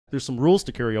there's some rules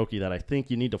to karaoke that I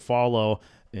think you need to follow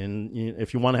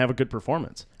if you want to have a good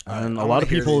performance. And a lot of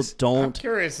people don't. I'm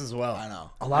curious as well. I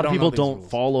know. A lot of people don't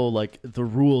follow like the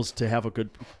rules to have a good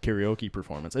karaoke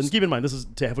performance. And keep in mind, this is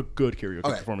to have a good karaoke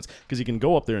performance, because you can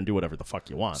go up there and do whatever the fuck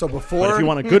you want. So but if you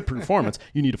want a good performance,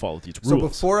 you need to follow these rules. So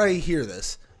before I hear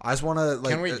this, I just want to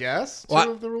like. Can we guess two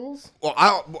of the rules?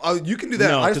 Well, you can do that.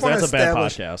 No, I because just want to that's a bad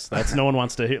establish. podcast. That's no one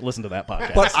wants to listen to that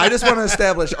podcast. But I just want to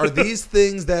establish: are these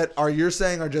things that you're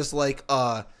saying are just like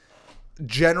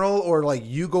general, or like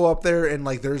you go up there and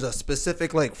like there's a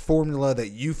specific like formula that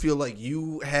you feel like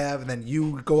you have, and then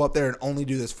you go up there and only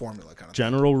do this formula kind of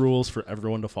general rules for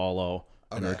everyone to follow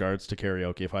in regards to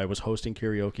karaoke. If I was hosting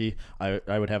karaoke,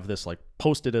 I would have this like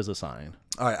posted as a sign.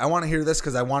 All right, I want to hear this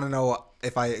because I want to know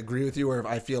if I agree with you or if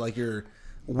I feel like you're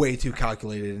way too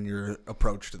calculated in your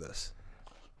approach to this.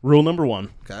 Rule number 1.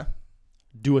 Okay.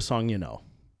 Do a song you know.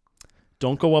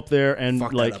 Don't go up there and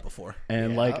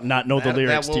not know the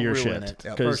lyrics to your shit.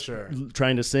 Because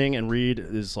trying to sing and read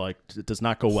is like, it does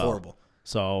not go well. Horrible.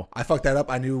 So I fucked that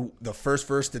up. I knew the first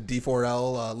verse to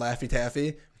D4L Laffy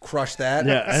Taffy. Crushed that.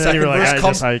 Yeah, and then you were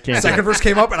like, second verse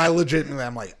came up, and I legitimately,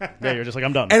 I'm like, yeah, you're just like,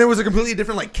 I'm done. And it was a completely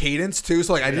different like cadence too,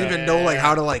 so like I didn't even know like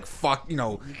how to like kind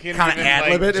of ad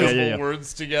lib it.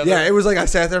 Words together. Yeah, it was like I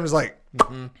sat there and was like,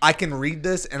 I can read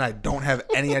this, and I don't have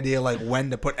any idea like when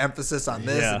to put emphasis on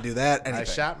this and do that. Anything. I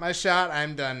shot my shot.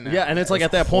 I'm done now. Yeah, and it's like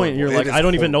at that point you're like, I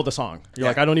don't even know the song. You're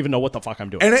like, I don't even know what the fuck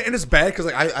I'm doing. And it's bad because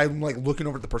like I'm like looking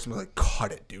over at the person, like,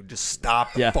 cut it, dude, just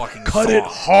stop the fucking cut song. it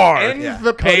hard. End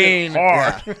the pain.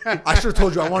 Hard. Yeah. I should have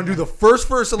told you I want to do the first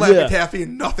verse of Laffy Taffy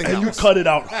and nothing else. And you cut it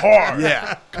out hard.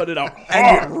 Yeah, cut it out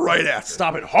hard. And get right after.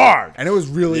 Stop it hard. And it was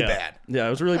really bad. Yeah, it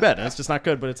was really bad. And it's just not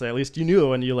good. But it's at least you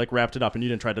knew and you like wrapped it up and you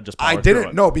didn't try to just. I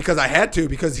didn't know because I had to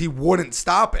because he wouldn't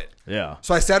stop it. Yeah.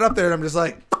 So I sat up there and I'm just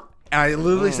like, and I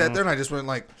literally sat there and I just went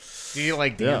like. Do you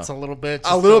like dance a little bit?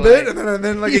 A little bit, and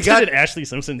then like it got Ashley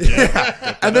Simpson.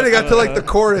 Yeah. And then it got to like the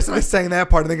chorus, and I sang that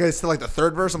part, and then it got to like the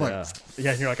third verse. I'm like,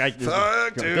 and you're like,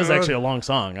 this is actually a long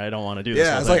song. I don't want to do this.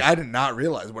 Yeah, it's like I did not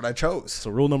realize what I chose. So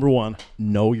rule number 1,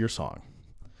 know your song.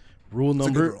 Rule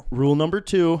number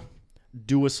 2,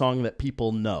 do a song that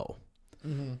people know.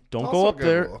 Mm-hmm. Don't go up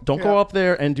there. Don't go up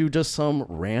there and do just some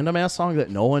random ass song that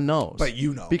no one knows. But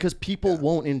you know, because people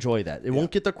won't enjoy that. It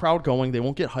won't get the crowd going. They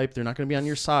won't get hyped. They're not going to be on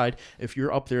your side if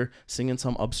you're up there singing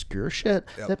some obscure shit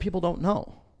that people don't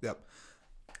know. Yep.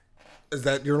 Is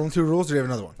that your only 2 rules? Or do you have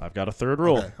another one? I've got a third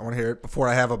rule. Okay, I want to hear it before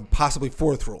I have a possibly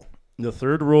 4th rule. The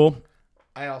third rule.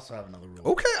 I also have another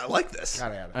rule. Okay, I like this.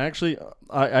 Gotta have it. Actually,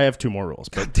 I have 2 more rules.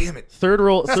 God damn it. Third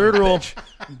rule.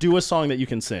 Do a song that you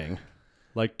can sing.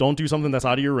 Like, don't do something that's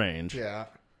out of your range. Yeah.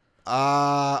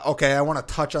 Okay, I want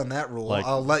to touch on that rule. Like,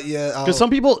 I'll let you. Because some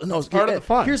people, no, it's part of the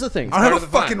fun. Here's the thing. I don't have a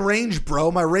fucking range, bro.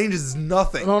 My range is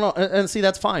nothing. No, and see,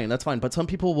 that's fine. That's fine. But some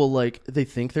people will, like, they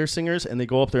think they're singers, and they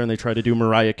go up there and they try to do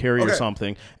Mariah Carey or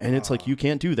something, and it's like, you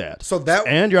can't do that. So that,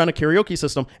 and you're on a karaoke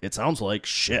system. It sounds like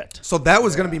shit. So that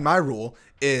was going to be my rule,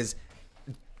 is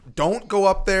don't go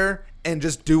up there and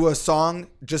just do a song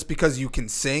just because you can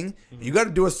sing. Mm-hmm. You got to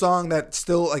do a song that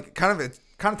still like kind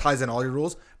of ties in all your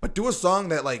rules, but do a song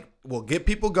that like will get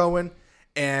people going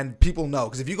and people know.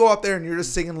 Because if you go up there and you're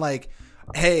just singing like,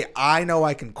 hey, I know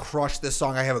I can crush this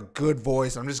song. I have a good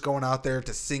voice. I'm just going out there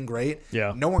to sing great.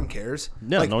 Yeah. No one cares.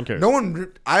 No, like, no one cares. No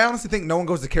one. I honestly think no one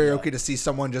goes to karaoke to see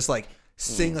someone just like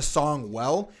sing a song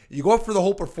well. You go up for the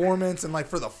whole performance and like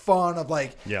for the fun of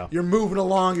like you're moving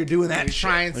along, you're doing that. You're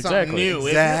trying something new.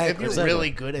 Exactly. If you're really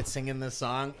good at singing this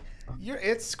song,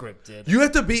 it's scripted. You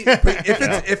have to be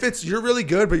if it's you're really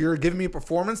good, but you're giving me a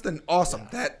performance, then awesome.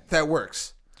 That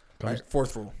works. All right,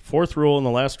 4th rule. 4th rule and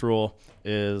the last rule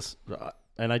is,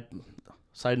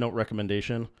 side note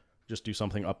recommendation, just do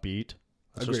something upbeat.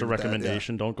 It's just a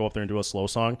recommendation. Don't go up there and do a slow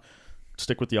song.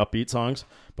 Stick with the upbeat songs.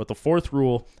 But the 4th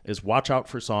rule is watch out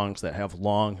for songs that have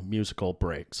long musical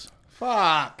breaks.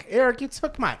 Fuck. Eric, you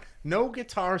took mine. No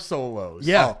guitar solos.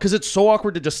 Yeah, because it's so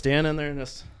awkward to just stand in there and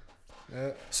just...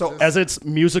 So as its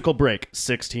musical break,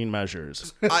 16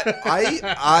 measures.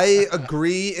 I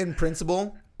agree in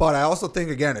principle, but I also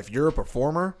think, again, if you're a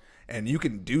performer and you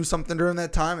can do something during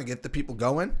that time and get the people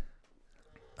going...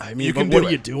 I mean, what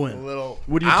are you doing?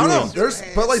 What are you doing? Know. There's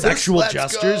sexual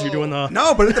gestures. You're doing the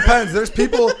but it depends. There's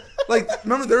people like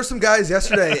remember there were some guys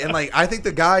yesterday, and like I think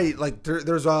the guy like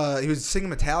there's he was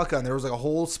singing Metallica, and there was like a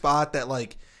whole spot that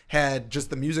like had just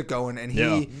the music going, and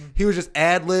he was just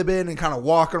ad libbing and kind of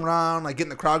walking around like getting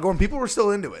the crowd going. People were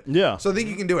still into it. Yeah, so I think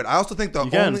you can do it. I also think you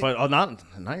can, but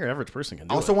not your average person can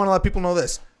do it. I also want to let people know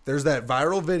this. There's that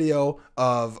viral video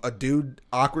of a dude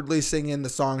awkwardly singing the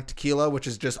song Tequila, which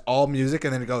is just all music,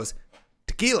 and then it goes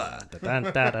tequila.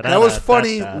 That That was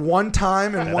funny one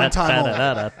time and one time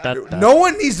only. No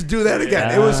one needs to do that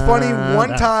again. It was funny one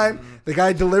time. The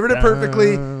guy delivered it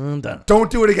perfectly. Don't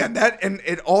do it again. And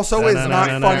it also is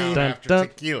not funny. After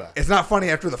tequila. It's not funny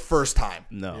after the first time.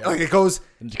 No. Like it goes.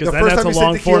 Because the then first that's time a you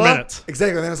long say tequila, 4 minutes.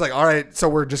 Exactly. Then it's like, all right, so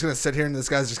we're just gonna sit here and this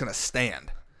guy's just gonna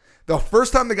stand. The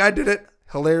first time the guy did it,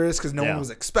 hilarious because no one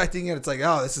was expecting it. It's like,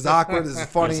 oh, this is awkward. This is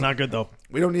funny. It's not good though.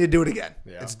 We don't need to do it again.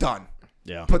 Yeah. It's done.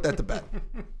 Yeah. Put that to bed.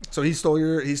 So he stole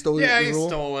your Yeah, he rule?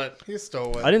 stole it. He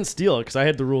stole it. I didn't steal it because I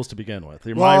had the rules to begin with.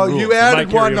 They're Well, my rules. you They're my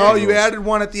added one. karaoke No, you rules. added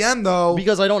one at the end though.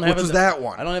 Because I don't have which was that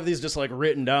one. I don't have these just like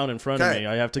written down in front of Okay. me.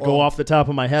 I have to go off the top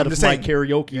of my head of just my saying,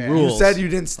 karaoke rules. You said you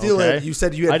didn't steal Okay. it. You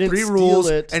said you I had didn't 3 steal rules,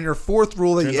 it. and your 4th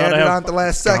rule that Turns you out I added have on at the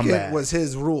last second scumbag. was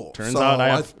his rule. Turns So out I I-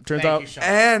 have. Turns Thank out. you,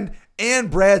 Sean.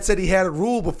 And Brad said he had a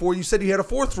rule before you said you had a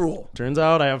 4th rule. Turns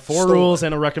out I have 4 Stolen. rules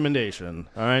and a recommendation.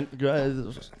 All right,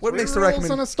 guys. What 3 makes the rules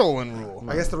recommendation? and a stolen rule.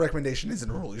 I guess the recommendation isn't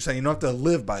a rule. You're saying you don't have to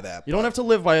live by that. You don't have to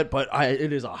live by it, but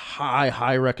it is a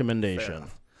high recommendation.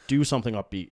 Do something upbeat.